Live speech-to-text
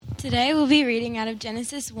Today we'll be reading out of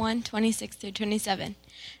Genesis 1:26 through 27.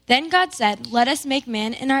 Then God said, "Let us make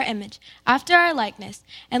man in our image, after our likeness,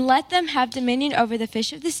 and let them have dominion over the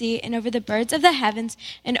fish of the sea, and over the birds of the heavens,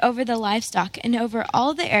 and over the livestock, and over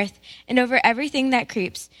all the earth, and over everything that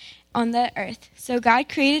creeps on the earth." So God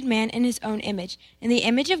created man in his own image. In the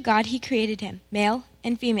image of God he created him. Male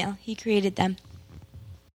and female he created them.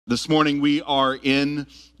 This morning we are in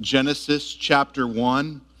Genesis chapter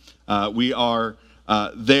 1. We are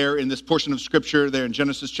there in this portion of Scripture, there in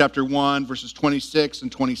Genesis chapter 1, verses 26 and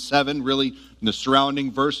 27, really in the surrounding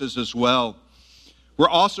verses as well. We're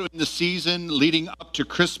also in the season leading up to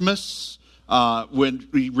Christmas when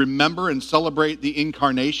we remember and celebrate the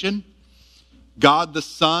incarnation. God the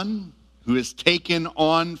Son, who has taken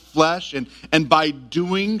on flesh, and by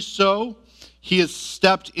doing so, he has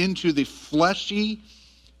stepped into the fleshy,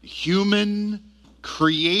 human,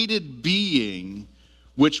 created being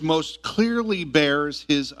which most clearly bears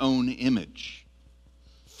his own image.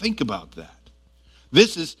 Think about that.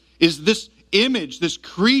 This is this image, this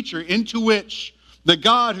creature into which the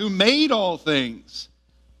God who made all things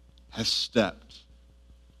has stepped.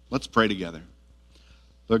 Let's pray together.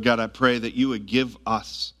 Lord God, I pray that you would give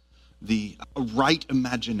us the right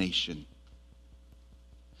imagination,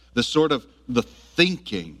 the sort of the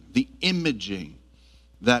thinking, the imaging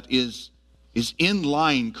that is in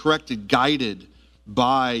line, corrected, guided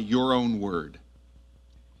by your own word.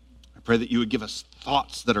 I pray that you would give us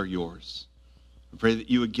thoughts that are yours. I pray that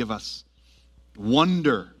you would give us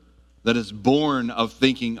wonder that is born of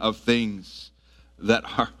thinking of things that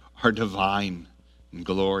are divine and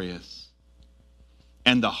glorious.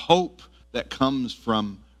 And the hope that comes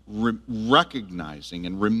from recognizing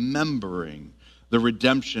and remembering the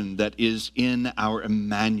redemption that is in our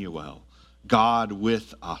Emmanuel, God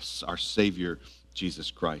with us, our Savior,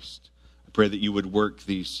 Jesus Christ. I pray that you would work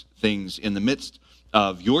these things in the midst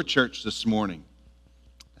of your church this morning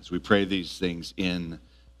as we pray these things in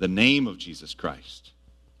the name of Jesus Christ.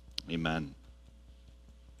 Amen.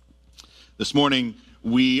 This morning,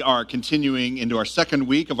 we are continuing into our second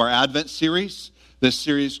week of our Advent series, this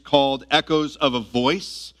series called Echoes of a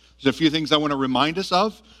Voice. There's a few things I want to remind us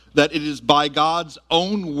of, that it is by God's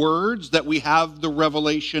own words that we have the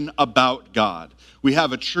revelation about God. We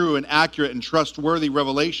have a true and accurate and trustworthy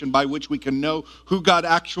revelation by which we can know who God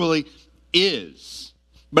actually is.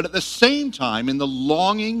 But at the same time, in the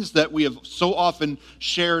longings that we have so often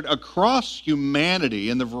shared across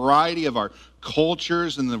humanity, in the variety of our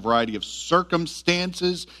cultures and the variety of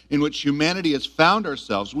circumstances in which humanity has found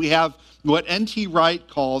ourselves, we have what N.T. Wright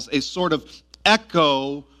calls a sort of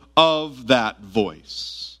echo of that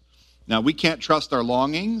voice. Now, we can't trust our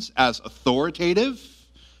longings as authoritative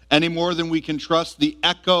any more than we can trust the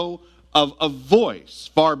echo of a voice.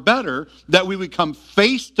 Far better that we would come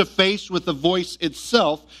face to face with the voice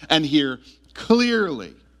itself and hear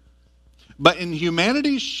clearly. But in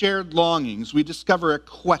humanity's shared longings, we discover a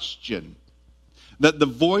question that the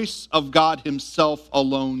voice of God himself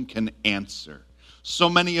alone can answer. So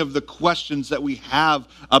many of the questions that we have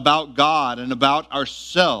about God and about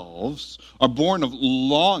ourselves are born of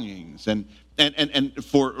longings and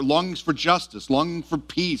for longings for justice, longing for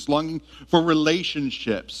peace, longing for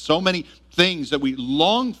relationships. So many things that we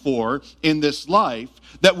long for in this life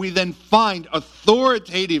that we then find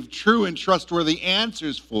authoritative, true, and trustworthy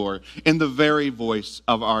answers for in the very voice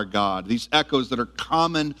of our God. These echoes that are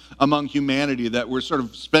common among humanity that we're sort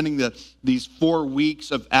of spending these 4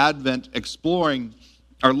 weeks of Advent exploring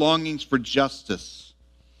are longings for justice,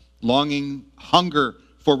 hunger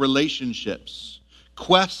for relationships,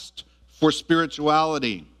 quest for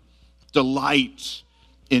spirituality, delight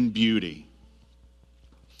in beauty.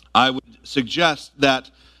 I would suggest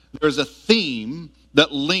that there's a theme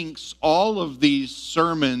that links all of these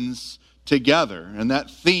sermons together, and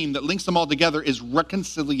that theme that links them all together is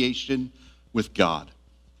reconciliation with God.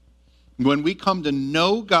 When we come to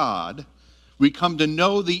know God, we come to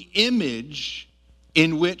know the image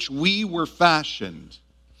in which we were fashioned.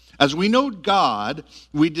 As we know God,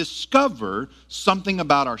 we discover something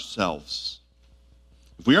about ourselves.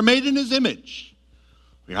 If we are made in his image,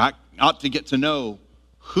 we ought to get to know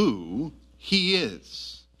who he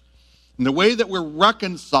is. And the way that we're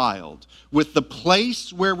reconciled with the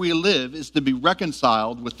place where we live is to be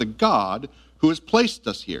reconciled with the God who has placed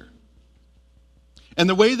us here. And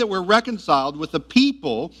the way that we're reconciled with the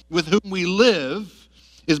people with whom we live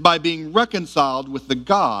is by being reconciled with the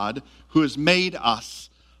God who has made us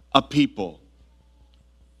a people.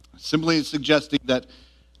 Simply suggesting that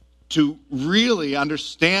to really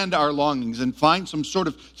understand our longings and find some sort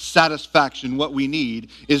of satisfaction, what we need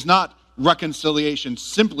is not reconciliation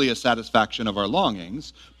simply a satisfaction of our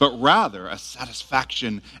longings, but rather a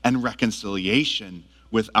satisfaction and reconciliation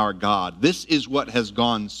with our God. This is what has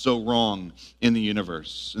gone so wrong in the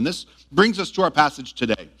universe. And this brings us to our passage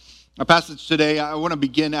today. Our passage today, I want to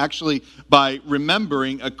begin actually by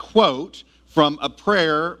remembering a quote from a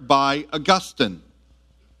prayer by Augustine.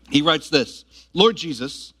 He writes this: Lord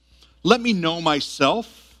Jesus, let me know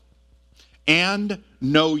myself and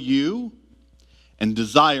know you, and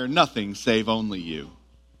desire nothing save only you.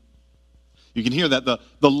 You can hear that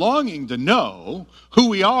the longing to know who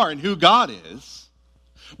we are and who God is,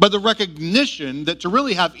 but the recognition that to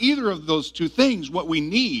really have either of those two things, what we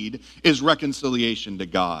need is reconciliation to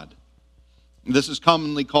God. This is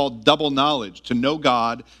commonly called double knowledge, to know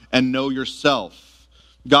God and know yourself.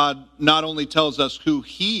 God not only tells us who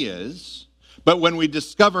He is, but when we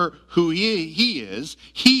discover who He is,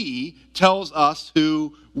 He tells us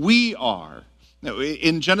who we are. Now,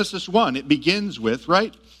 in Genesis 1, it begins with,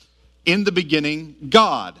 right? In the beginning,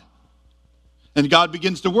 God. And God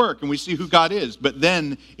begins to work, and we see who God is. But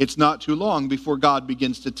then it's not too long before God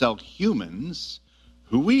begins to tell humans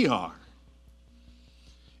who we are.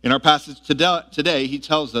 In our passage today, he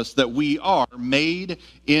tells us that we are made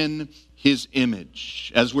in His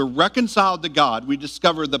image. As we're reconciled to God, we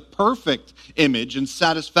discover the perfect image and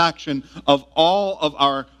satisfaction of all of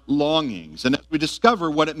our longings. And as we discover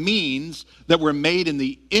what it means that we're made in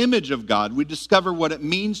the image of God, we discover what it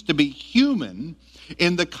means to be human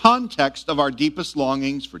in the context of our deepest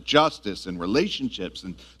longings for justice and relationships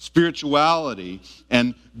and spirituality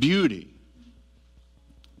and beauty.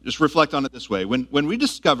 Just reflect on it this way. When we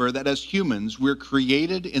discover that as humans, we're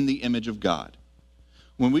created in the image of God,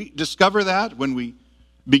 when we discover that, when we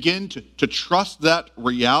begin to trust that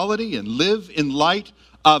reality and live in light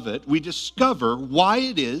of it, we discover why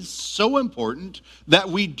it is so important that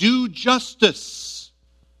we do justice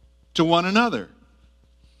to one another.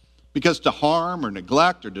 Because to harm or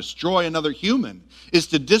neglect or destroy another human is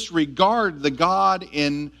to disregard the God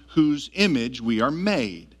in whose image we are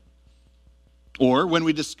made. Or when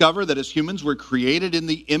we discover that as humans we're created in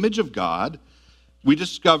the image of God, we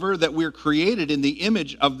discover that we're created in the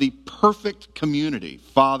image of the perfect community,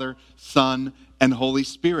 Father, Son, and Holy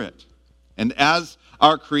Spirit. And as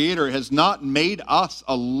our Creator has not made us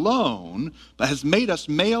alone, but has made us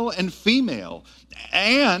male and female,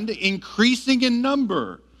 and increasing in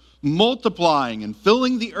number, multiplying and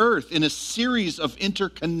filling the earth in a series of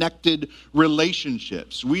interconnected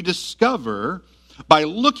relationships, we discover by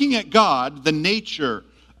looking at God the nature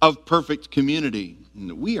of perfect community.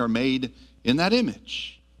 We are made in that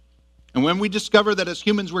image. And when we discover that as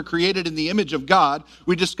humans we're created in the image of God,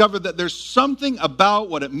 we discover that there's something about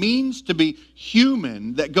what it means to be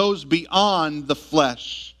human that goes beyond the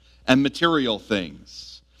flesh and material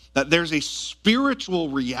things. That there's a spiritual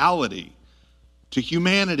reality to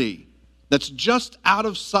humanity that's just out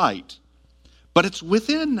of sight, but it's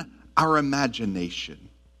within our imagination.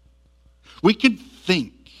 We can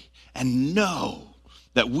think and know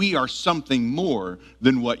that we are something more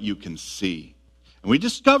than what you can see. And we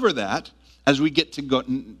discover that as we get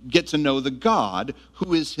to know the God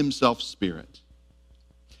who is Himself Spirit.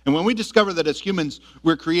 And when we discover that as humans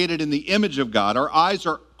we're created in the image of God, our eyes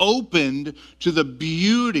are opened to the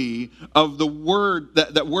beauty of the word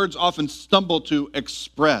that words often stumble to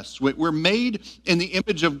express. We're made in the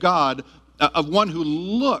image of God, of one who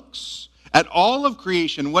looks at all of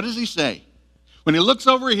creation. What does He say? When He looks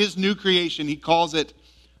over His new creation, He calls it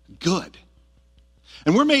good.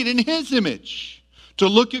 And we're made in His image to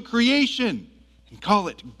look at creation and call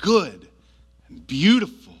it good and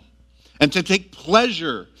beautiful, and to take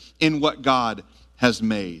pleasure in what God has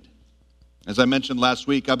made. As I mentioned last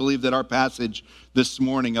week, I believe that our passage this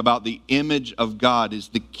morning about the image of God is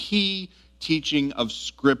the key teaching of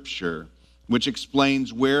Scripture, which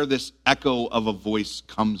explains where this echo of a voice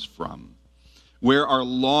comes from, where our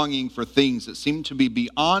longing for things that seem to be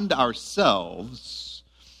beyond ourselves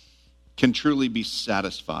can truly be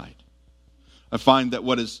satisfied. I find that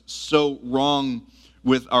what is so wrong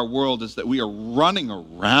with our world is that we are running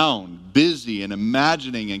around busy and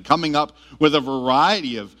imagining and coming up with a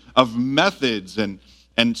variety of methods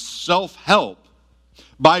and self-help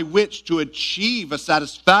by which to achieve a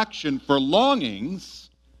satisfaction for longings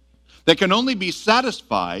that can only be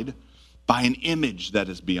satisfied by an image that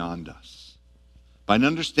is beyond us, by an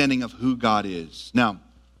understanding of who God is. Now,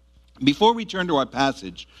 before we turn to our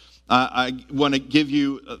passage, I want to give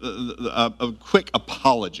you a quick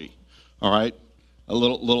apology, all right? A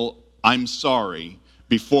little I'm sorry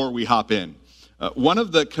before we hop in. One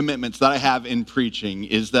of the commitments that I have in preaching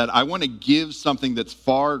is that I want to give something that's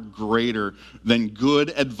far greater than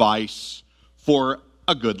good advice for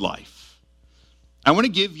a good life. I want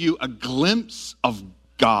to give you a glimpse of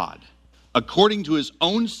God according to his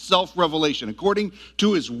own self-revelation, according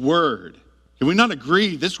to his word. Can we not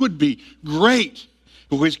agree? This would be great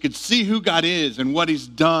if we could see who God is and what he's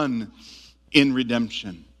done in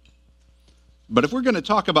redemption. But if we're going to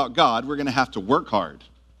talk about God, we're going to have to work hard.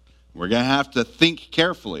 We're going to have to think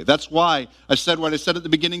carefully. That's why I said what I said at the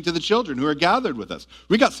beginning to the children who are gathered with us.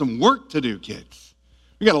 We got some work to do, kids.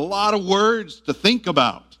 We got a lot of words to think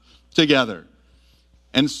about together.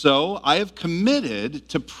 And so I have committed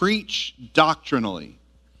to preach doctrinally.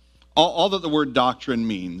 All that the word doctrine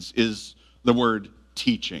means is the word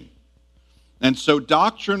teaching. And so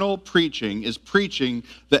doctrinal preaching is preaching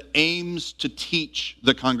that aims to teach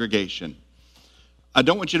the congregation. I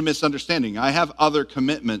don't want you to misunderstand. I have other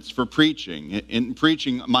commitments for preaching. In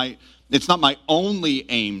preaching, it's not my only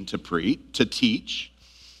aim to teach,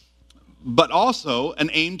 but also an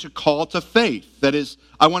aim to call to faith. That is,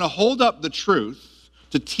 I want to hold up the truth,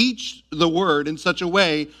 to teach the word in such a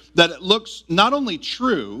way that it looks not only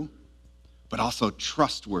true, but also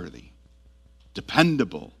trustworthy,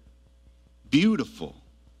 dependable, beautiful.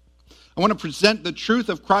 I want to present the truth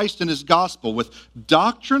of Christ and his gospel with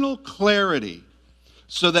doctrinal clarity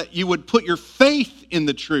so that you would put your faith in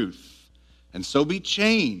the truth and so be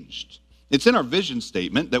changed. It's in our vision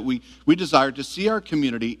statement that we desire to see our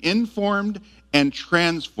community informed and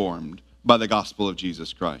transformed by the gospel of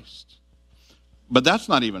Jesus Christ. But that's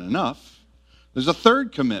not even enough. There's a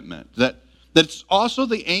third commitment that's also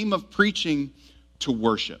the aim of preaching to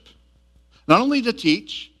worship. Not only to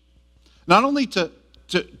teach, not only to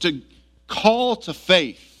call to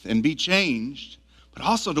faith and be changed, but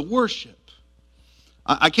also to worship.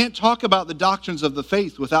 I can't talk about the doctrines of the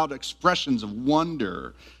faith without expressions of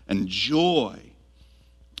wonder and joy.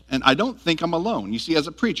 And I don't think I'm alone. You see, as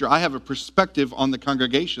a preacher, I have a perspective on the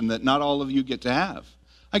congregation that not all of you get to have.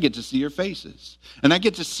 I get to see your faces. And I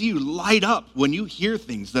get to see you light up when you hear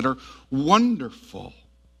things that are wonderful.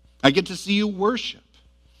 I get to see you worship.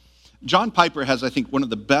 John Piper has, I think, one of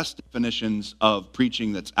the best definitions of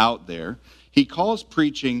preaching that's out there. He calls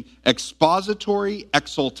preaching expository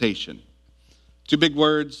exaltation. Two big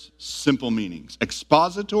words, simple meanings.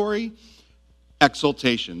 Expository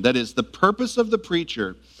exaltation. That is, the purpose of the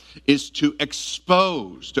preacher is to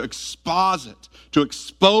expose, to exposit, to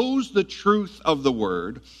expose the truth of the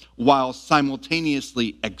word while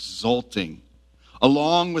simultaneously exulting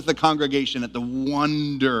along with the congregation at the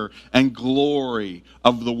wonder and glory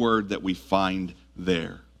of the word that we find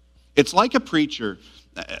there. It's like a preacher,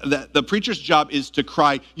 the preacher's job is to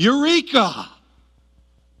cry, Eureka!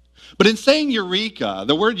 But in saying Eureka,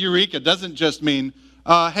 the word Eureka doesn't just mean,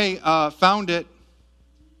 found it,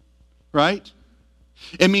 right?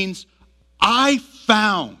 It means, I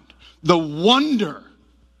found the wonder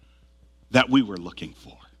that we were looking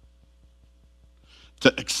for.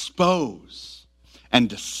 To expose and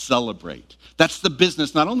to celebrate. That's the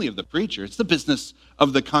business not only of the preacher, it's the business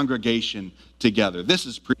of the congregation together. This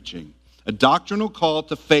is preaching. A doctrinal call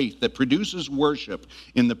to faith that produces worship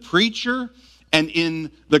in the preacher and in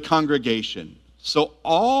the congregation. So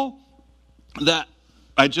all that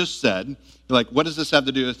I just said, like, what does this have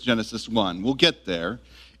to do with Genesis 1? We'll get there.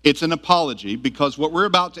 It's an apology because what we're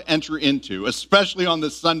about to enter into, especially on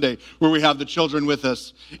this Sunday where we have the children with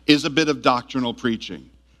us, is a bit of doctrinal preaching.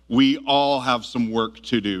 We all have some work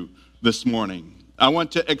to do this morning. I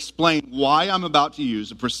want to explain why I'm about to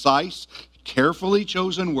use a precise, carefully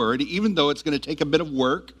chosen word, even though it's going to take a bit of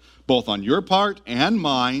work, both on your part and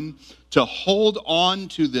mine, to hold on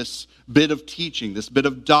to this bit of teaching, this bit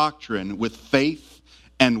of doctrine with faith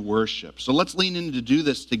and worship. So let's lean in to do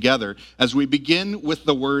this together as we begin with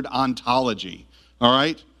the word ontology. All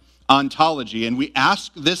right? Ontology. And we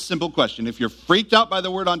ask this simple question. If you're freaked out by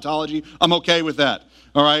the word ontology, I'm okay with that.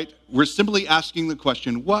 All right? We're simply asking the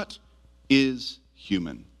question, what is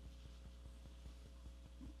human?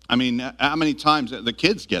 I mean, how many times the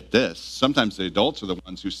kids get this? Sometimes the adults are the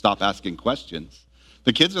ones who stop asking questions.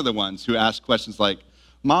 The kids are the ones who ask questions like,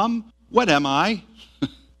 Mom, what am I?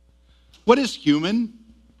 What is human?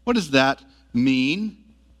 What does that mean?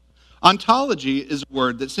 Ontology is a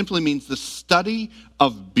word that simply means the study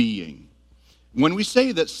of being. When we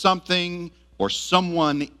say that something or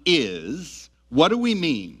someone is, what do we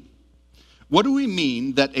mean? What do we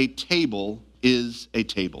mean that a table is a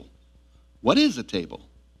table? What is a table?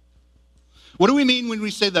 What do we mean when we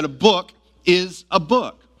say that a book is a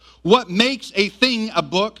book? What makes a thing a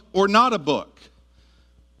book or not a book?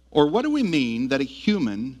 Or what do we mean that a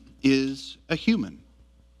human is a human?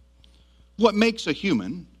 What makes a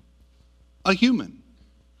human a human?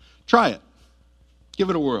 Try it. Give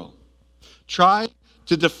it a whirl. Try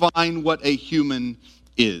to define what a human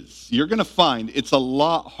is? You're going to find it's a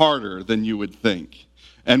lot harder than you would think.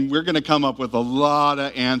 And we're going to come up with a lot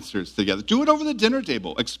of answers together. Do it over the dinner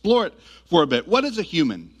table. Explore it for a bit. What is a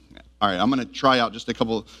human? All right, I'm going to try out just a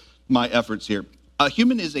couple of my efforts here. A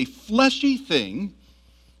human is a fleshy thing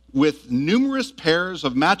with numerous pairs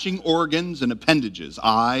of matching organs and appendages.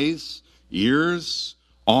 Eyes, ears,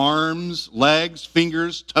 arms, legs,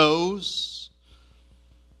 fingers, toes.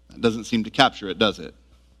 That doesn't seem to capture it, does it?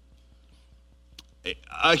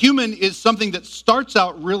 A human is something that starts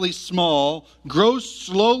out really small, grows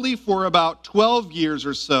slowly for about 12 years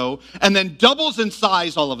or so, and then doubles in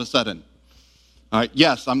size all of a sudden. All right,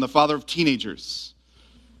 yes, I'm the father of teenagers.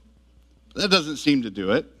 That doesn't seem to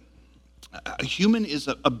do it. A human is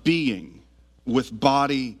a being with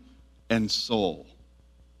body and soul.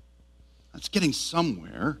 That's getting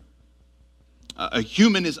somewhere. A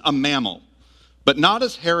human is a mammal, but not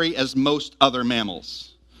as hairy as most other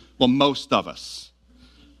mammals. Well, most of us.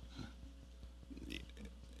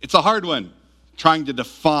 It's a hard one, trying to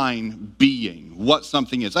define being, what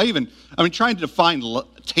something is. Trying to define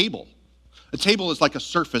table. A table is like a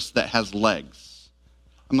surface that has legs.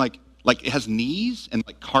 I'm like it has knees and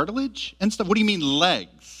like cartilage and stuff. What do you mean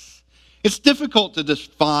legs? It's difficult to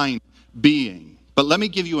define being, but let me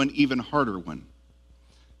give you an even harder one.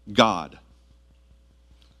 God.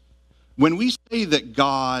 When we say that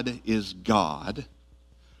God is God,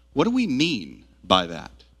 what do we mean by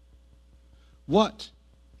that? What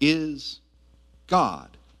is God?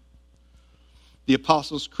 The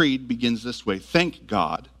Apostles' Creed begins this way. Thank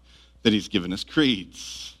God that he's given us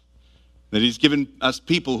creeds, that he's given us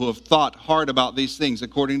people who have thought hard about these things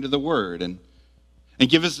according to the Word, and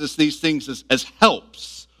give us these things as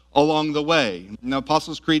helps along the way. And the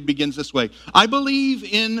Apostles' Creed begins this way. I believe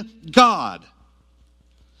in God.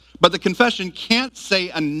 But the confession can't say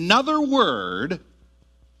another word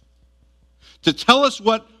to tell us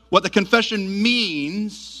what the confession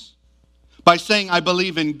means by saying I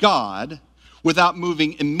believe in God without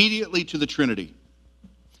moving immediately to the Trinity.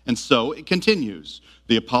 And so it continues.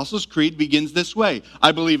 The Apostles' Creed begins this way.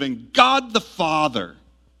 I believe in God the Father.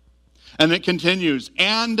 And it continues,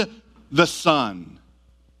 and the Son.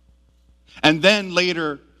 And then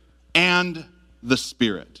later, and the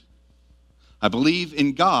Spirit. I believe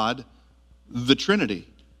in God, the Trinity.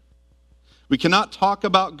 We cannot talk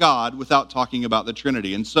about God without talking about the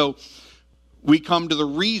Trinity. And so we come to the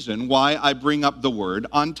reason why I bring up the word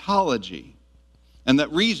ontology. And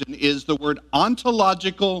that reason is the word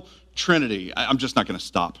ontological Trinity. I'm just not going to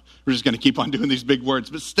stop. We're just going to keep on doing these big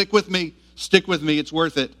words. But stick with me. Stick with me. It's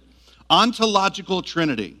worth it. Ontological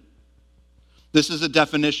Trinity. This is a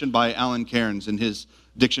definition by Alan Cairns in his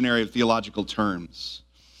Dictionary of Theological Terms.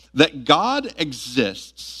 That God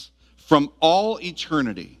exists from all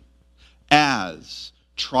eternity as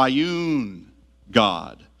triune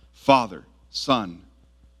God, Father, Son,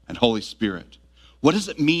 and Holy Spirit. What does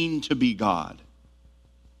it mean to be God?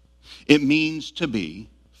 It means to be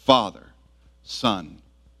Father, Son,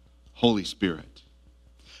 Holy Spirit.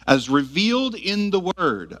 As revealed in the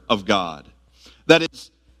Word of God, that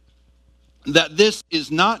this is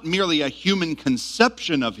not merely a human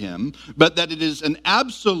conception of him, but that it is an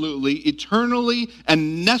absolutely, eternally,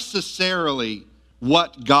 and necessarily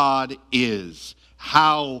what God is,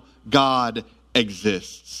 how God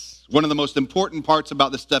exists. One of the most important parts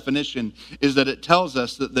about this definition is that it tells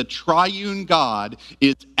us that the triune God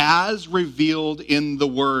is as revealed in the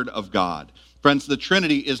Word of God. Friends, the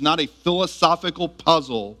Trinity is not a philosophical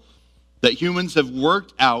puzzle that humans have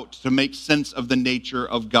worked out to make sense of the nature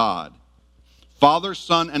of God. Father,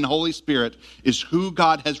 Son, and Holy Spirit is who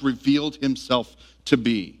God has revealed himself to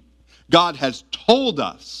be. God has told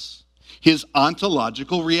us his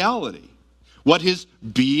ontological reality, what his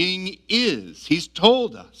being is. He's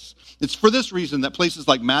told us. It's for this reason that places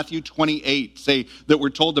like Matthew 28 say that we're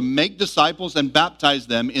told to make disciples and baptize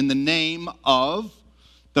them in the name of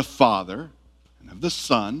the Father, and of the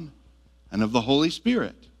Son, and of the Holy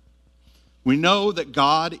Spirit. We know that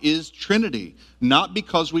God is Trinity, not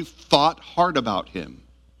because we've thought hard about him,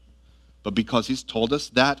 but because he's told us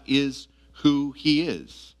that is who he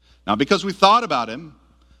is. Not because we thought about him,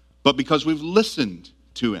 but because we've listened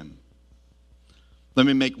to him. Let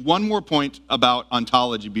me make one more point about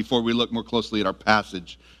ontology before we look more closely at our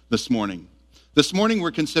passage this morning. This morning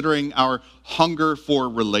we're considering our hunger for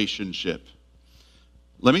relationship.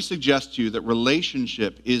 Let me suggest to you that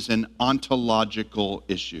relationship is an ontological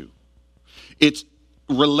issue. Its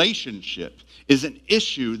relationship is an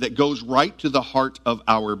issue that goes right to the heart of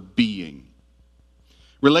our being.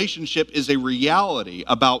 Relationship is a reality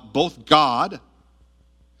about both God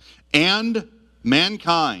and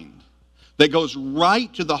mankind that goes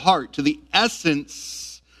right to the heart, to the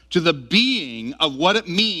essence to the being of what it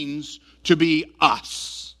means to be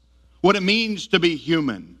us, what it means to be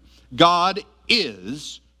human. God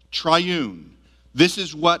is triune. This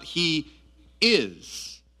is what he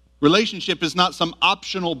is. Relationship is not some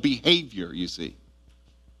optional behavior, you see.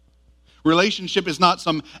 Relationship is not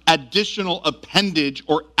some additional appendage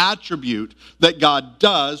or attribute that God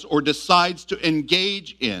does or decides to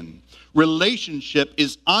engage in. Relationship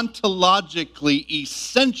is ontologically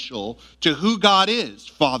essential to who God is,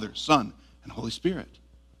 Father, Son, and Holy Spirit.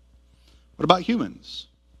 What about humans?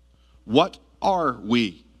 What are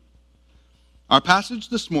we? Our passage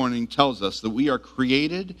this morning tells us that we are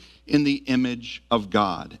created in the image of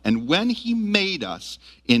God. And when he made us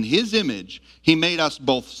in his image, he made us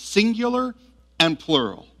both singular and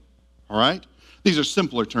plural. All right? These are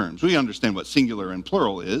simpler terms. We understand what singular and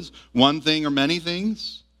plural is. One thing or many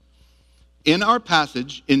things. In our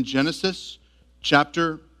passage in Genesis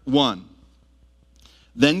chapter 1,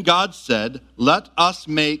 then God said, "Let us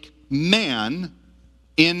make man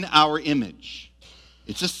in our image."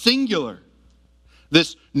 It's a singular.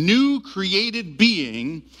 This new created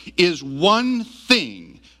being is one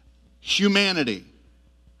thing, humanity.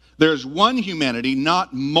 There's one humanity,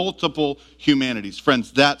 not multiple humanities.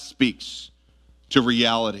 Friends, that speaks to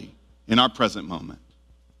reality in our present moment.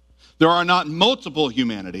 There are not multiple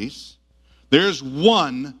humanities. There's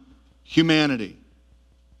one humanity.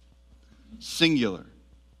 Singular.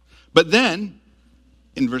 But then,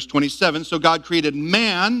 in verse 27, so God created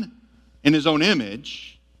man in his own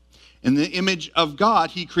image. In the image of God,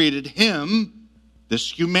 he created him, this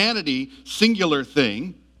humanity, singular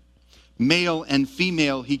thing. Male and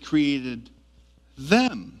female, he created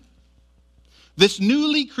them. This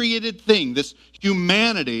newly created thing, this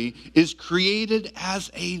humanity, is created as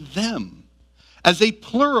a them, as a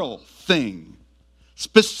plural thing,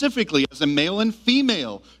 specifically as a male and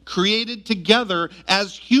female, created together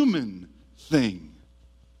as human thing.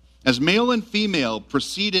 As male and female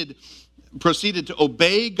proceeded to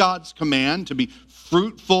obey God's command to be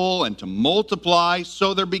fruitful and to multiply,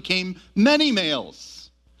 so there became many males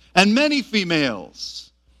and many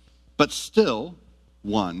females, but still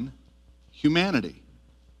one humanity.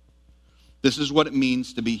 This is what it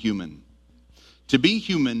means to be human. To be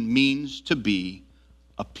human means to be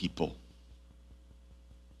a people.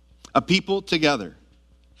 A people together.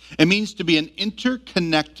 It means to be an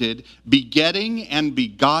interconnected, begetting and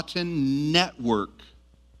begotten network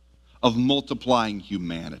of multiplying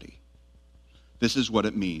humanity. This is what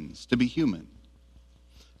it means to be human.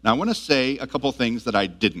 Now, I want to say a couple things that I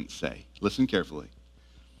didn't say. Listen carefully.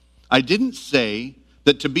 I didn't say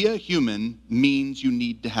that to be a human means you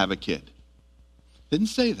need to have a kid. Didn't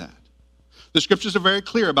say that. The scriptures are very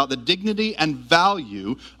clear about the dignity and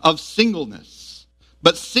value of singleness.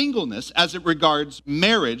 But singleness, as it regards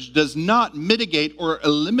marriage, does not mitigate or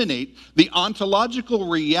eliminate the ontological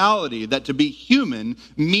reality that to be human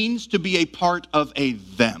means to be a part of a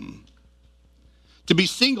them. To be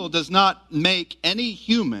single does not make any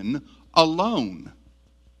human alone.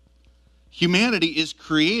 Humanity is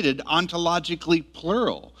created ontologically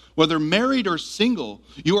plural. Whether married or single,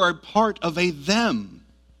 you are a part of a them.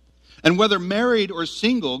 And whether married or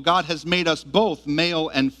single, God has made us both male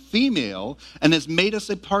and female and has made us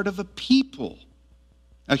a part of a people,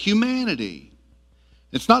 a humanity.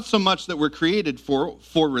 It's not so much that we're created for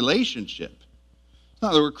relationship. It's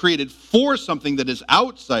not that we're created for something that is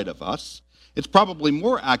outside of us. It's probably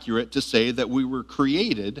more accurate to say that we were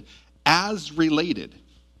created as related.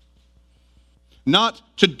 Not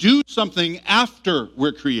to do something after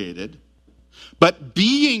we're created, but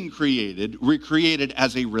being created, we're created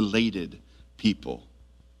as a related people.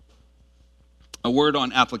 A word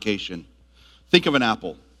on application. Think of an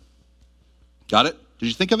apple. Got it? Did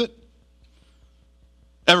you think of it?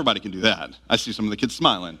 Everybody can do that. I see some of the kids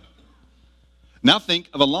smiling. Now think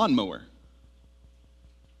of a lawnmower.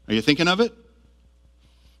 Are you thinking of it?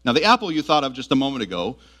 Now the apple you thought of just a moment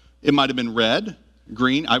ago, it might have been red,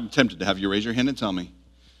 green. I'm tempted to have you raise your hand and tell me.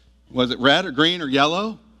 Was it red or green or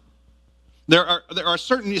yellow? There are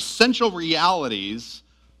certain essential realities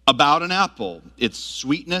about an apple. Its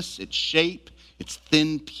sweetness, its shape, its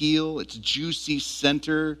thin peel, its juicy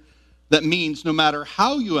center. That means no matter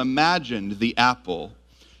how you imagined the apple,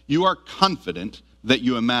 you are confident that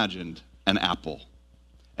you imagined an apple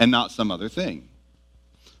and not some other thing.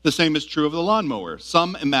 The same is true of the lawnmower.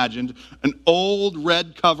 Some imagined an old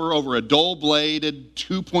red cover over a dull-bladed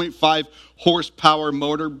 2.5 horsepower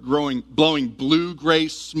motor blowing blue-gray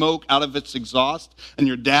smoke out of its exhaust, and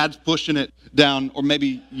your dad's pushing it down, or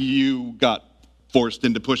maybe you got forced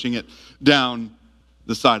into pushing it down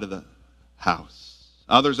the side of the house.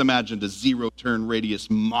 Others imagined a zero-turn radius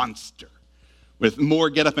monster with more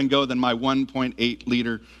get up and go than my 1.8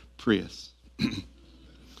 liter Prius.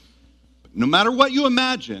 No matter what you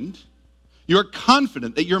imagined, you're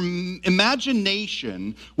confident that your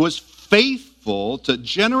imagination was faithful to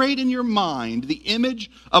generate in your mind the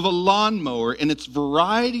image of a lawnmower in its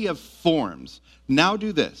variety of forms. Now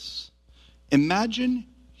do this. Imagine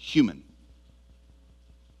human.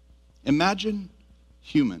 Imagine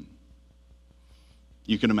human.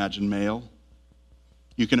 You can imagine male.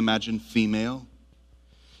 You can imagine female.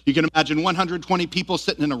 You can imagine 120 people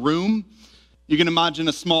sitting in a room. You can imagine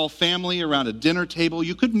a small family around a dinner table.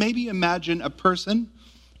 You could maybe imagine a person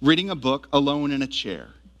reading a book alone in a chair.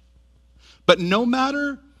 But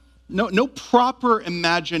no proper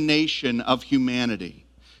imagination of humanity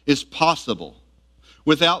is possible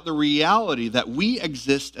without the reality that we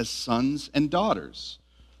exist as sons and daughters,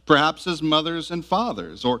 perhaps as mothers and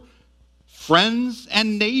fathers, or friends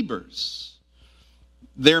and neighbors.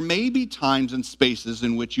 There may be times and spaces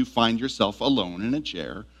in which you find yourself alone in a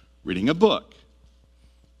chair reading a book.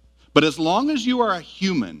 But as long as you are a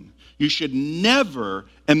human, you should never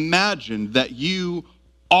imagine that you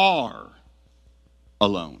are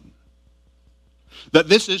alone. That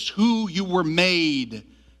this is who you were made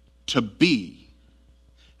to be.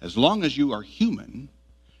 As long as you are human,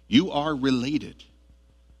 you are related.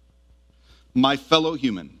 My fellow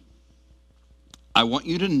human, I want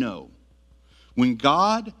you to know, when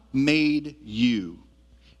God made you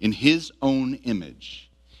in his own image,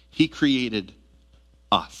 he created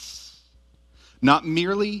us. Not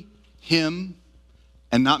merely him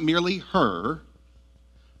and not merely her,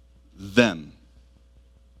 them.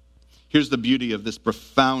 Here's the beauty of this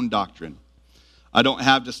profound doctrine. I don't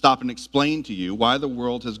have to stop and explain to you why the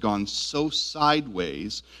world has gone so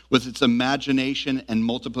sideways with its imagination and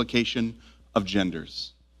multiplication of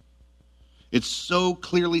genders. It's so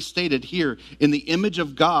clearly stated here in the image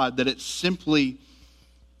of God that it simply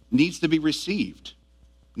needs to be received,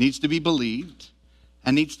 needs to be believed,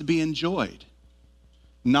 and needs to be enjoyed.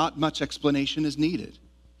 Not much explanation is needed.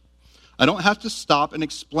 I don't have to stop and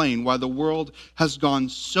explain why the world has gone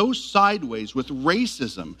so sideways with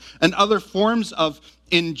racism and other forms of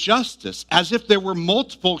injustice, as if there were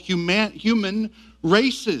multiple human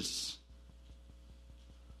races.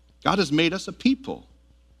 God has made us a people.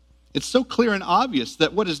 It's so clear and obvious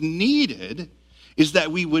that what is needed is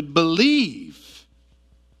that we would believe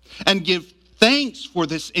and give thanks for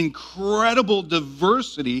this incredible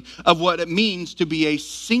diversity of what it means to be a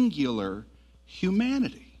singular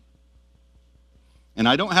humanity. And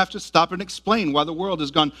I don't have to stop and explain why the world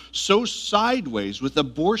has gone so sideways with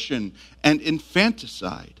abortion and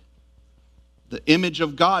infanticide. The image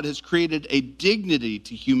of God has created a dignity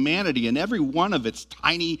to humanity in every one of its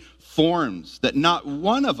tiny forms, that not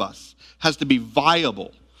one of us has to be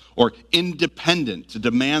viable or independent to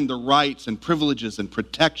demand the rights and privileges and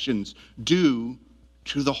protections due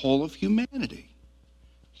to the whole of humanity.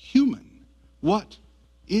 Human. What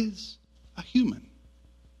is a human?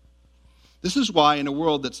 This is why in a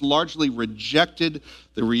world that's largely rejected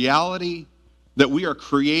the reality that we are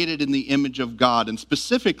created in the image of God, and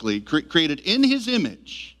specifically created in his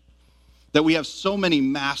image, that we have so many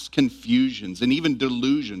mass confusions and even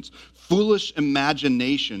delusions, foolish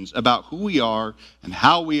imaginations about who we are and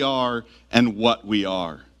how we are and what we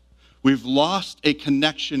are. We've lost a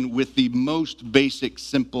connection with the most basic,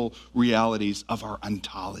 simple realities of our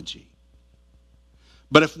ontology.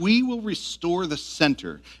 But if we will restore the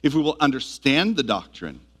center, if we will understand the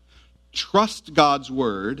doctrine, trust God's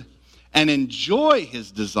word, and enjoy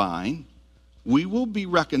his design, we will be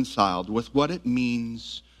reconciled with what it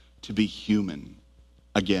means to be human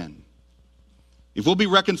again. If we'll be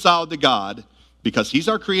reconciled to God, because he's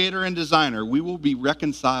our creator and designer, we will be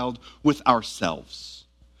reconciled with ourselves.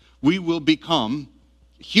 We will become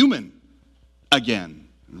human again,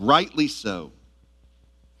 rightly so.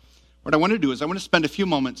 What I want to do is I want to spend a few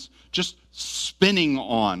moments just reflecting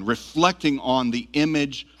on the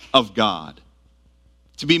image of God.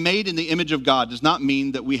 To be made in the image of God does not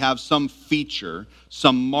mean that we have some feature,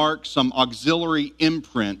 some mark, some auxiliary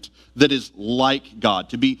imprint that is like God.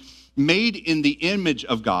 To be made in the image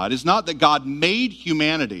of God is not that God made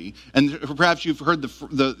humanity, and perhaps you've heard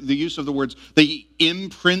the use of the words, that he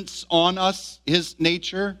imprints on us his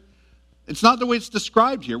nature. It's not the way it's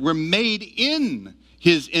described here. We're made in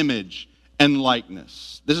his image and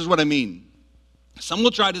likeness. This is what I mean. Some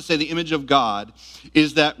will try to say the image of God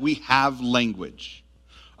is that we have language.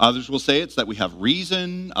 Others will say it's that we have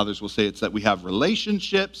reason. Others will say it's that we have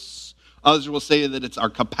relationships. Others will say that it's our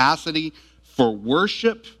capacity for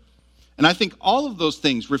worship. And I think all of those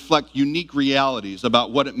things reflect unique realities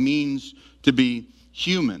about what it means to be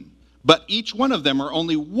human. But each one of them are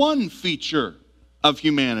only one feature of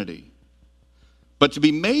humanity. But to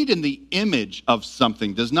be made in the image of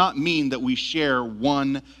something does not mean that we share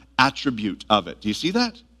one attribute of it. Do you see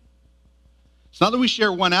that? It's not that we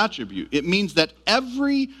share one attribute. It means that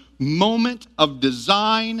every moment of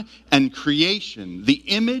design and creation, the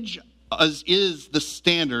image is the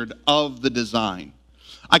standard of the design.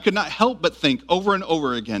 I could not help but think over and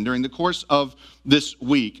over again during the course of this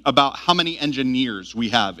week about how many engineers we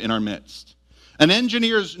have in our midst. And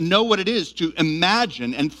engineers know what it is to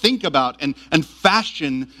imagine and think about and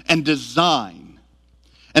fashion and design.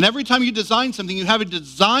 And every time you design something, you have a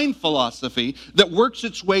design philosophy that works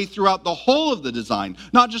its way throughout the whole of the design.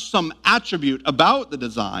 Not just some attribute about the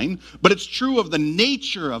design, but it's true of the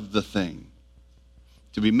nature of the thing.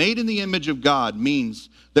 To be made in the image of God means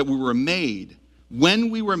that we were made, when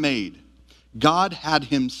we were made, God had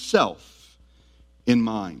himself in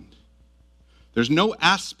mind. There's no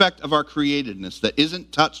aspect of our createdness that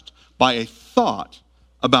isn't touched by a thought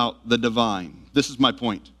about the divine. This is my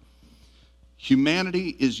point.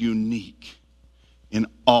 Humanity is unique in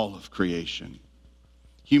all of creation.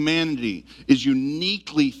 Humanity is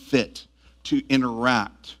uniquely fit to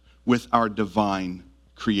interact with our divine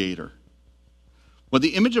creator. What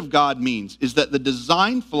the image of God means is that the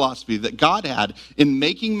design philosophy that God had in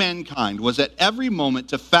making mankind was at every moment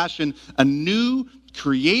to fashion a new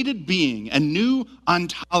created being, a new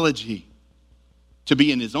ontology, to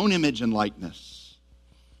be in his own image and likeness.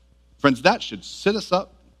 Friends, that should sit us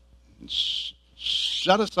up,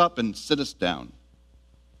 shut us up and sit us down.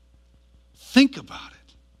 Think about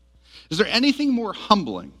it. Is there anything more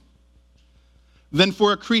humbling than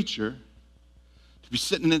for a creature to be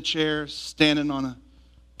sitting in a chair, standing on a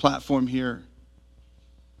platform here,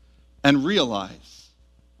 and realize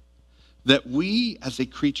that we as a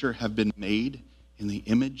creature have been made in the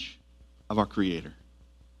image of our Creator?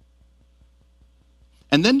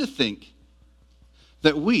 And then to think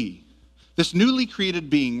that we, this newly created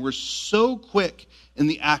being, were so quick in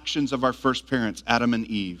the actions of our first parents, Adam and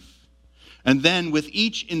Eve. And then with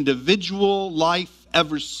each individual life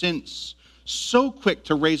ever since, so quick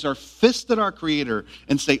to raise our fist at our Creator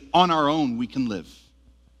and say, on our own we can live.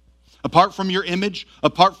 Apart from your image,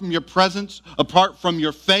 apart from your presence, apart from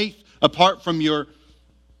your faith, apart from your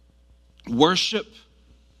worship,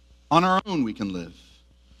 on our own we can live.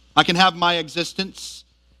 I can have my existence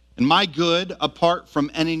and my good apart from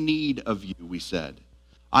any need of you, we said.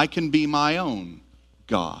 I can be my own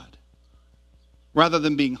God. Rather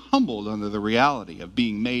than being humbled under the reality of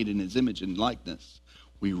being made in his image and likeness,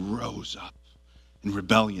 we rose up in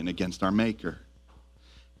rebellion against our Maker.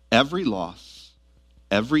 Every loss,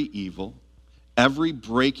 every evil, every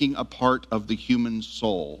breaking apart of the human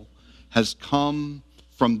soul has come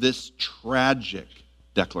from this tragic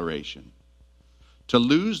declaration. To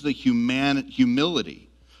lose the humility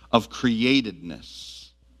of createdness.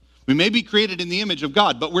 We may be created in the image of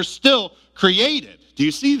God, but we're still created. Do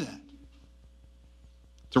you see that?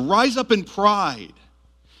 To rise up in pride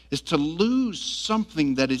is to lose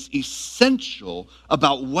something that is essential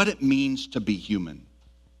about what it means to be human.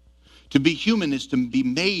 To be human is to be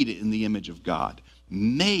made in the image of God.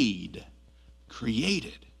 Made,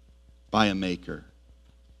 created by a maker.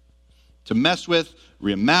 To mess with,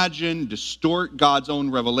 reimagine, distort God's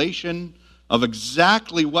own revelation of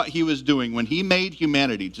exactly what he was doing when he made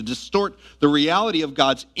humanity, to distort the reality of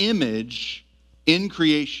God's image in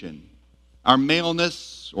creation. Our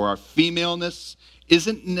maleness or our femaleness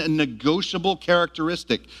isn't a negotiable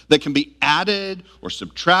characteristic that can be added or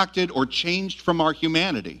subtracted or changed from our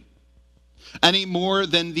humanity. Any more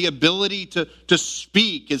than the ability to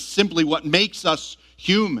speak is simply what makes us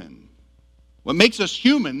human. What makes us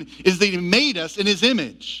human is that he made us in his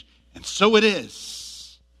image. And so it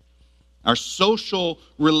is. Our social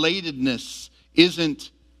relatedness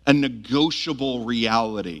isn't a negotiable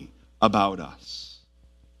reality about us.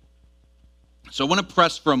 So I want to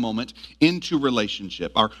press for a moment into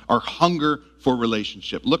relationship, our hunger for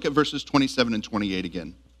relationship. Look at verses 27 and 28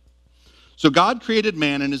 again. So God created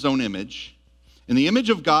man in his own image. In the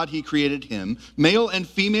image of God, he created him. Male and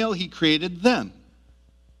female, he created them.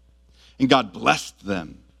 And God blessed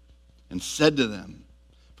them and said to them,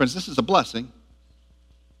 friends, this is a blessing.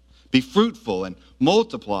 Be fruitful and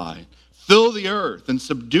multiply. Fill the earth and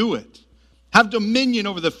subdue it. Have dominion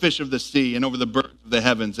over the fish of the sea and over the birds of the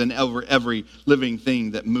heavens and over every living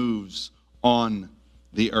thing that moves on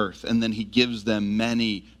the earth. And then he gives them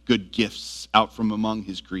many good gifts out from among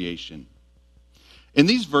his creation. In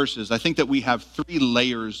these verses, I think that we have three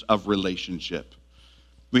layers of relationship.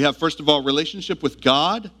 We have, first of all, relationship with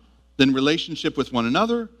God, then relationship with one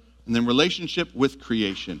another, and then relationship with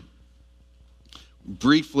creation.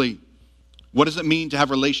 Briefly, What does it mean to have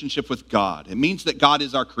a relationship with God? It means that God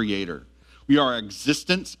is our creator. We are our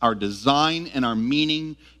existence, our design, and our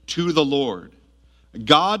meaning to the Lord.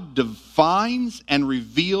 God defines and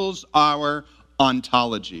reveals our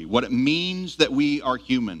ontology, what it means that we are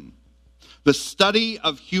human. The study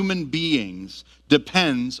of human beings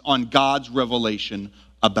depends on God's revelation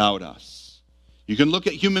about us. You can look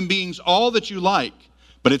at human beings all that you like,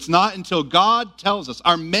 but it's not until God tells us,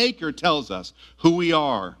 our Maker tells us who we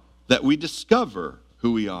are, that we discover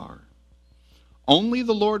who we are. Only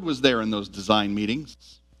the Lord was there in those design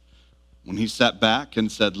meetings when he sat back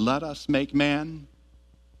and said, let us make man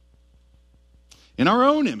in our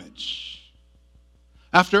own image,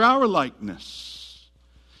 after our likeness.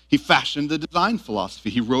 He fashioned the design philosophy.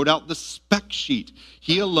 He wrote out the spec sheet.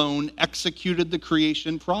 He alone executed the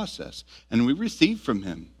creation process, and we receive from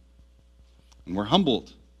him. And we're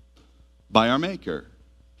humbled by our Maker.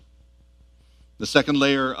 The second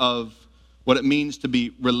layer of what it means to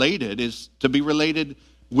be related is to be related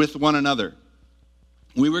with one another.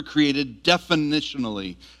 We were created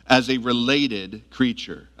definitionally as a related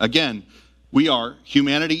creature. Again,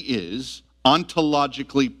 humanity is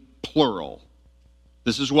ontologically plural.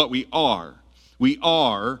 This is what we are. We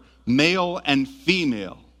are male and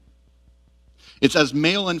female. It's as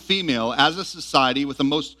male and female, as a society with the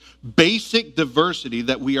most basic diversity,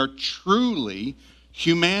 that we are truly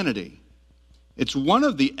humanity. It's one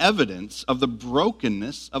of the evidence of the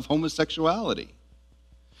brokenness of homosexuality.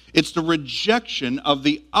 It's the rejection of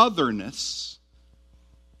the otherness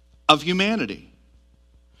of humanity.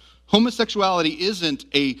 Homosexuality isn't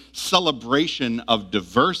a celebration of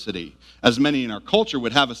diversity, as many in our culture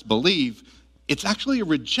would have us believe. It's actually a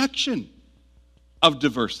rejection of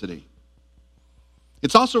diversity.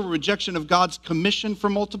 It's also a rejection of God's commission for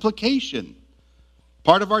multiplication.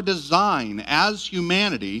 Part of our design as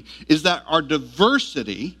humanity is that our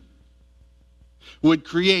diversity would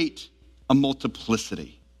create a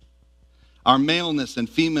multiplicity. Our maleness and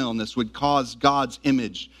femaleness would cause God's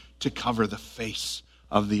image to cover the face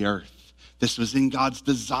of the earth. This was in God's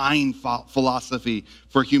design philosophy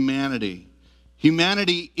for humanity.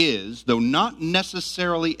 Humanity is, though not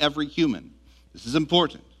necessarily every human, this is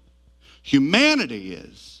important. Humanity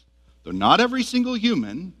is, though not every single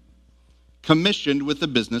human, commissioned with the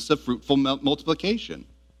business of fruitful multiplication.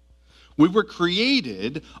 We were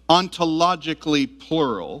created ontologically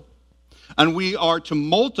plural, and we are to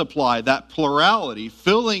multiply that plurality,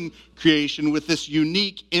 filling creation with this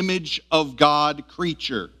unique image of God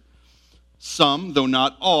creature. Some, though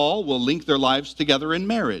not all, will link their lives together in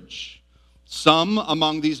marriage. Some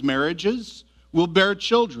among these marriages will bear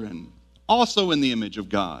children, also in the image of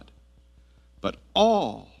God. But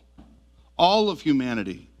all of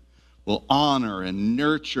humanity will honor and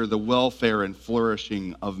nurture the welfare and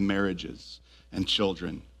flourishing of marriages and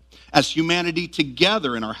children. As humanity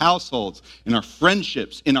together in our households, in our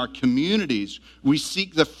friendships, in our communities, we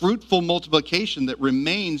seek the fruitful multiplication that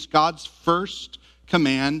remains God's first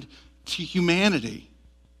command to humanity.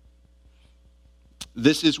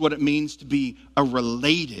 This is what it means to be a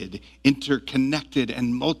related, interconnected,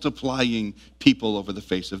 and multiplying people over the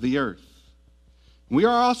face of the earth. We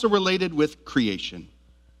are also related with creation.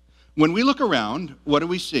 When we look around, what do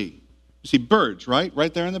we see? We see birds, right?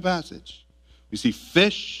 Right there in the passage. We see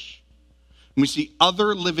fish, and we see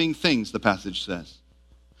other living things, the passage says.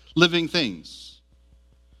 Living things.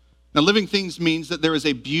 Now, living things means that there is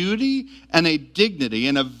a beauty and a dignity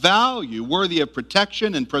and a value worthy of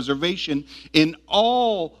protection and preservation in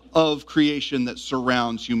all of creation that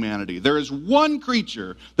surrounds humanity. There is one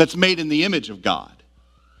creature that's made in the image of God.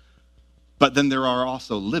 But then there are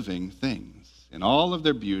also living things in all of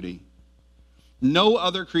their beauty. No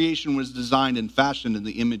other creation was designed and fashioned in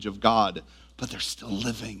the image of God, but they're still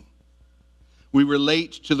living. We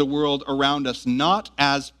relate to the world around us not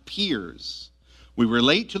as peers. We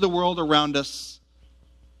relate to the world around us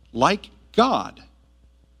like God,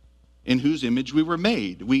 in whose image we were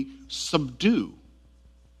made. We subdue.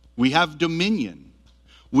 We have dominion.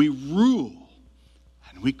 We rule.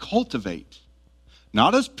 And we cultivate.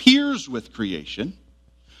 Not as peers with creation,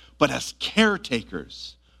 but as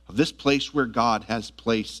caretakers of this place where God has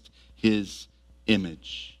placed his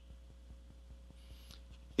image.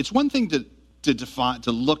 It's one thing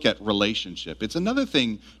to look at relationship. It's another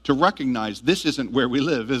thing to recognize this isn't where we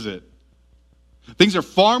live, is it? Things are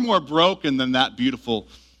far more broken than that beautiful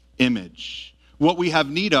image. What we have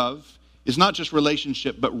need of is not just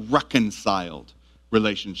relationship, but reconciled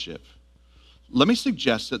relationship. Let me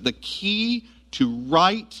suggest that the key to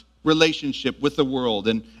right relationship with the world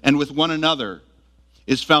and with one another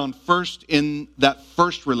is found first in that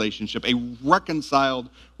first relationship, a reconciled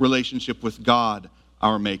relationship with God,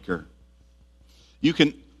 our Maker. you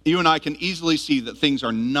and I can easily see that things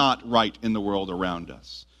are not right in the world around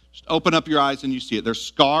us. Just open up your eyes and you see it. There's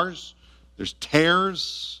scars, there's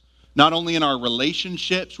tears, not only in our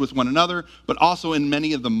relationships with one another, but also in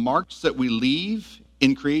many of the marks that we leave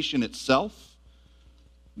in creation itself.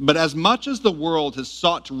 But as much as the world has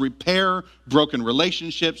sought to repair broken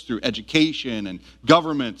relationships through education and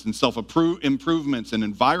governments and self-improvements and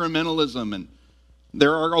environmentalism, and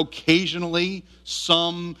there are occasionally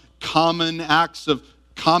some common acts of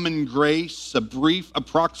common grace, a brief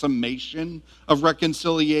approximation of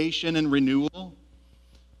reconciliation and renewal.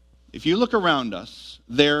 If you look around us,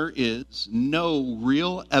 there is no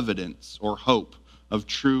real evidence or hope of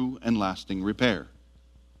true and lasting repair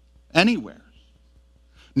anywhere.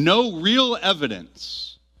 No real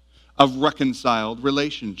evidence of reconciled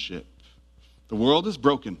relationship. The world is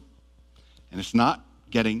broken, and it's not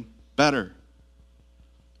getting better.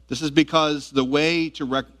 This is because the way to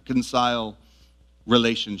reconcile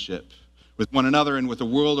relationship with one another and with the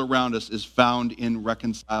world around us is found in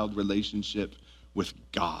reconciled relationship with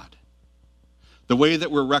God. The way that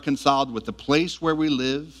we're reconciled with the place where we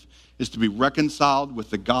live is to be reconciled with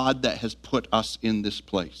the God that has put us in this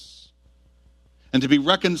place. And to be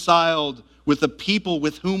reconciled with the people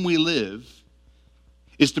with whom we live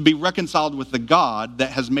is to be reconciled with the God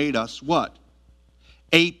that has made us what?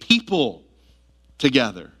 A people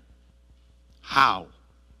together. How?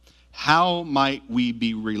 How might we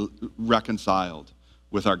be reconciled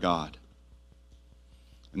with our God?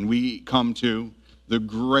 And we come to the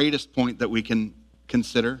greatest point that we can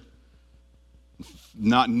consider.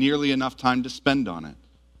 Not nearly enough time to spend on it.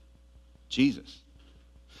 Jesus.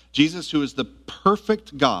 Jesus, who is the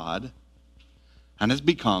perfect God and has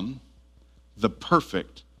become the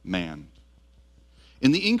perfect man.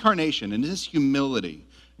 In the incarnation, in his humility,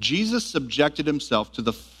 Jesus subjected himself to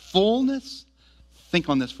the fullness. Think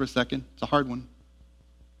on this for a second. It's a hard one.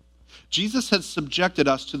 Jesus has subjected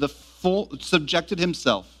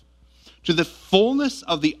himself to the fullness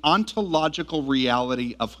of the ontological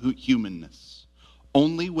reality of humanness,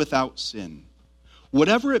 only without sin.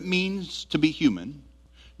 Whatever it means to be human,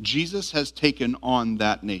 Jesus has taken on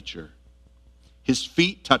that nature. His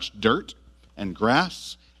feet touched dirt and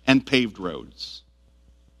grass and paved roads.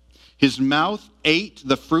 His mouth ate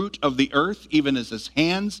the fruit of the earth, even as his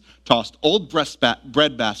hands tossed old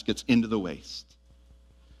bread baskets into the waste.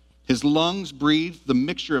 His lungs breathed the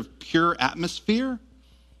mixture of pure atmosphere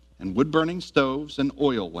and wood-burning stoves and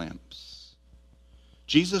oil lamps.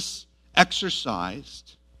 Jesus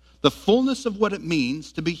exercised the fullness of what it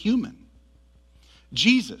means to be human.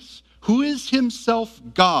 Jesus, who is himself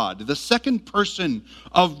God, the second person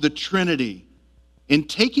of the Trinity, in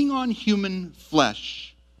taking on human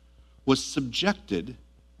flesh, was subjected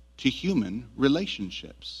to human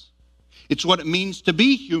relationships. It's what it means to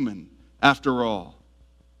be human, after all.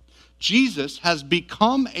 Jesus has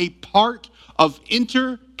become a part of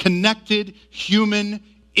interconnected human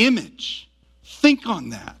image. Think on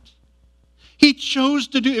that. He chose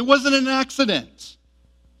to do it. It wasn't an accident.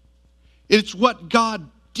 It's what God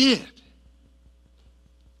did.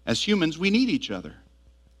 As humans, we need each other.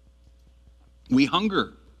 We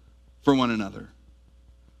hunger for one another.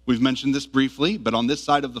 We've mentioned this briefly, but on this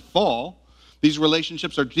side of the fall, these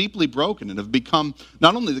relationships are deeply broken and have become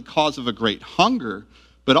not only the cause of a great hunger,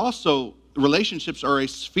 but also relationships are a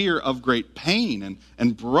sphere of great pain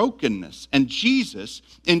and brokenness. And Jesus,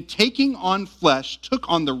 in taking on flesh, took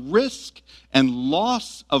on the risk and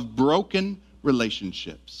loss of broken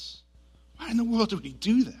relationships. Why in the world would he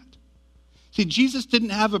do that? See, Jesus didn't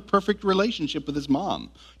have a perfect relationship with his mom.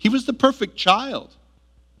 He was the perfect child.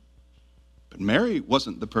 But Mary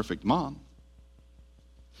wasn't the perfect mom.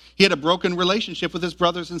 He had a broken relationship with his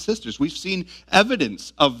brothers and sisters. We've seen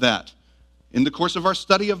evidence of that in the course of our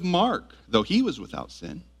study of Mark, though he was without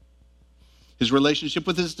sin. His relationship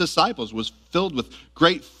with his disciples was filled with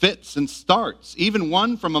great fits and starts. Even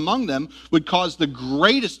one from among them would cause the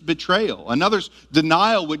greatest betrayal. Another's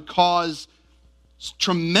denial would cause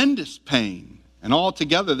tremendous pain. And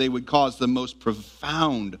altogether they would cause the most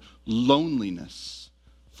profound loneliness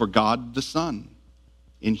for God the Son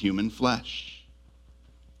in human flesh.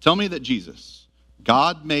 Tell me that Jesus,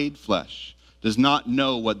 God made flesh, does not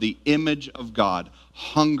know what the image of God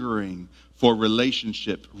hungering for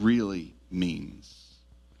relationship really means.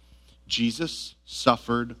 Jesus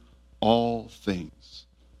suffered all things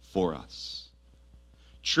for us.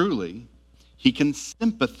 Truly, he can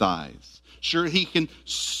sympathize. Sure, he can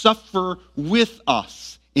suffer with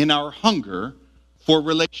us in our hunger for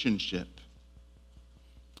relationship.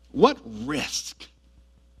 What risk?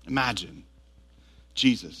 Imagine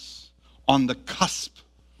Jesus on the cusp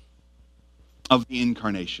of the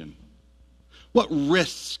incarnation. What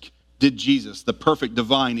risk did Jesus, the perfect,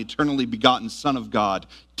 divine, eternally begotten Son of God,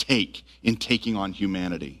 take in taking on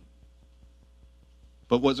humanity?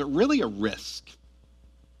 But was it really a risk?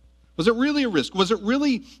 Was it really a risk? Was it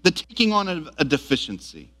really the taking on of a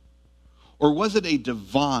deficiency? Or was it a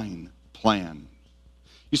divine plan?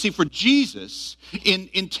 You see, for Jesus,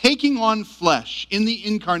 in taking on flesh, in the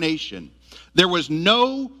incarnation, there was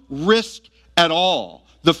no risk at all.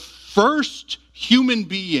 The first human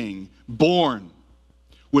being born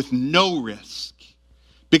with no risk.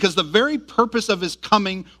 Because the very purpose of his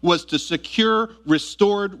coming was to secure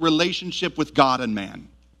restored relationship with God and man.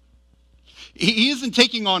 He isn't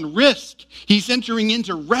taking on risk. He's entering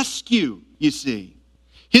into rescue, you see.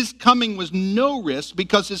 His coming was no risk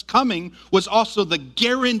because his coming was also the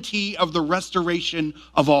guarantee of the restoration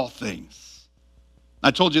of all things.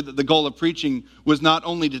 I told you that the goal of preaching was not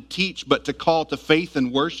only to teach, but to call to faith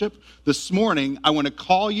and worship. This morning, I want to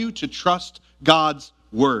call you to trust God's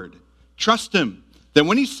word. Trust him. That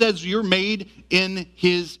when he says you're made in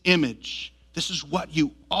his image, this is what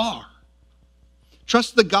you are.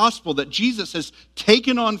 Trust the gospel that Jesus has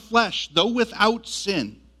taken on flesh, though without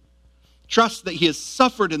sin. Trust that he has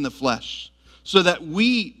suffered in the flesh so that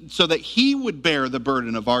he would bear the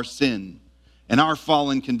burden of our sin and our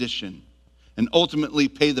fallen condition and ultimately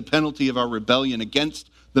pay the penalty of our rebellion against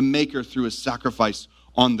the Maker through his sacrifice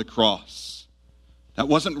on the cross. That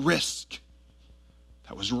wasn't risk.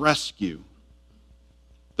 That was rescue.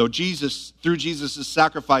 Though through Jesus'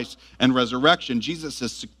 sacrifice and resurrection, Jesus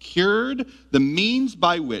has secured the means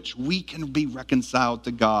by which we can be reconciled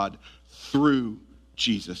to God through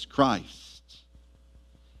Jesus Christ.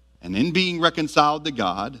 And in being reconciled to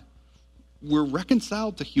God, we're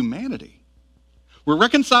reconciled to humanity. We're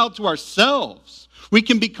reconciled to ourselves. We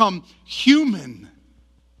can become human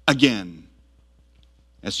again.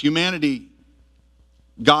 As humanity,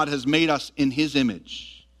 God has made us in his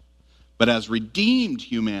image. But as redeemed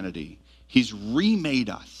humanity, he's remade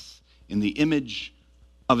us in the image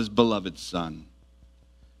of his beloved Son.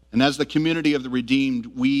 And as the community of the redeemed,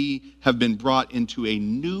 we have been brought into a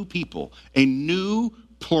new people, a new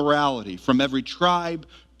plurality from every tribe,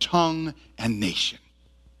 tongue, and nation.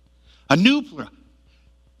 A new plurality.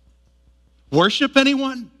 Worship,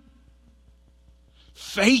 anyone?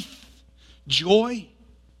 Faith, joy.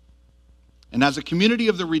 And as a community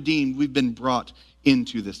of the redeemed, we've been brought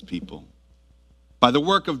into this people. By the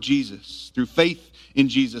work of Jesus, through faith in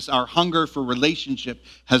Jesus, our hunger for relationship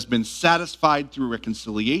has been satisfied through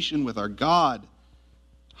reconciliation with our God.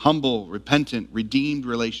 Humble, repentant, redeemed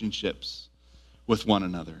relationships with one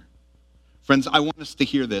another. Friends, I want us to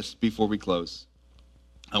hear this before we close.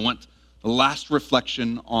 I want the last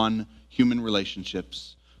reflection on human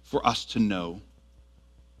relationships for us to know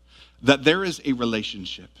that there is a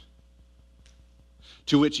relationship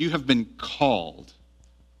to which you have been called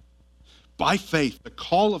by faith, the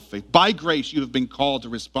call of faith. By grace, you have been called to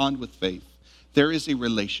respond with faith. There is a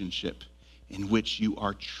relationship in which you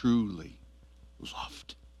are truly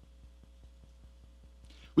loved.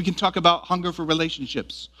 We can talk about hunger for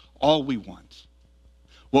relationships all we want.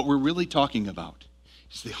 What we're really talking about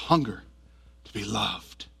is the hunger to be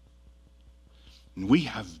loved. And we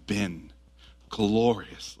have been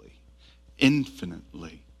gloriously,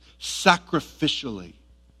 infinitely, sacrificially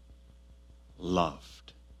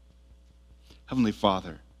loved. Heavenly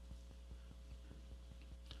Father,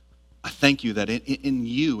 I thank you that in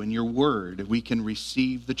you, in your word, we can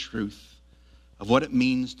receive the truth of what it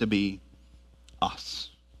means to be us.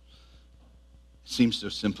 It seems so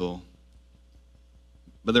simple,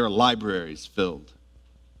 but there are libraries filled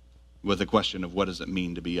with the question of what does it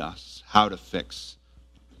mean to be us, how to fix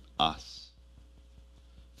us.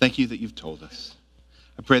 Thank you that you've told us.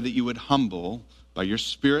 I pray that you would humble, by your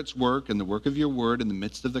Spirit's work and the work of your word in the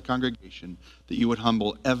midst of the congregation, that you would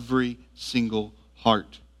humble every single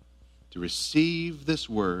heart to receive this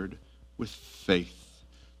word with faith,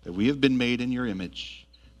 that we have been made in your image.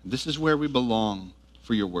 And this is where we belong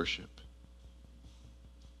for your worship.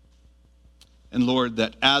 And Lord,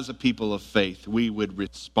 that as a people of faith, we would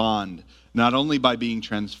respond not only by being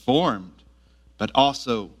transformed, but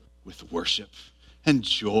also with worship and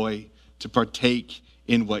joy to partake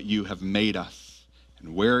in what you have made us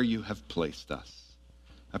and where you have placed us.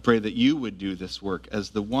 I pray that you would do this work as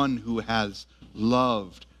the one who has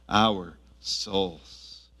loved our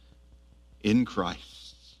souls in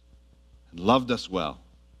Christ and loved us well.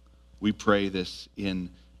 We pray this in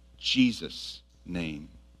Jesus' name.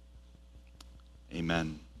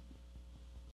 Amen.